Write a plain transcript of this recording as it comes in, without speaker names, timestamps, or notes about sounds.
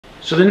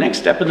So the next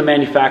step in the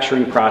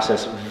manufacturing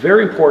process,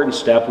 very important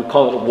step, we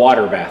call it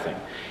water bathing.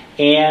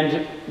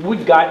 And what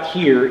we've got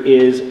here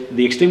is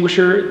the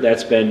extinguisher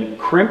that's been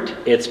crimped,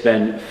 it's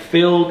been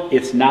filled,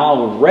 it's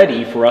now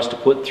ready for us to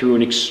put through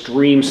an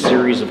extreme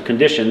series of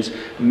conditions.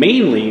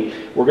 Mainly,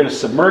 we're going to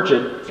submerge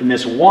it in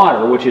this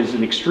water, which is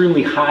an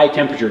extremely high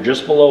temperature,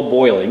 just below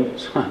boiling.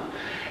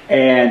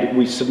 And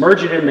we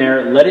submerge it in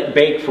there, let it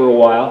bake for a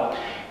while.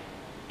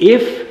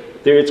 If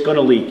it's going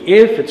to leak,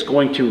 if it's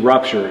going to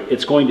rupture,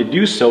 it's going to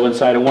do so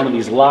inside of one of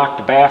these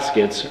locked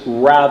baskets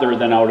rather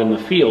than out in the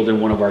field in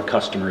one of our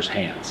customers'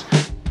 hands.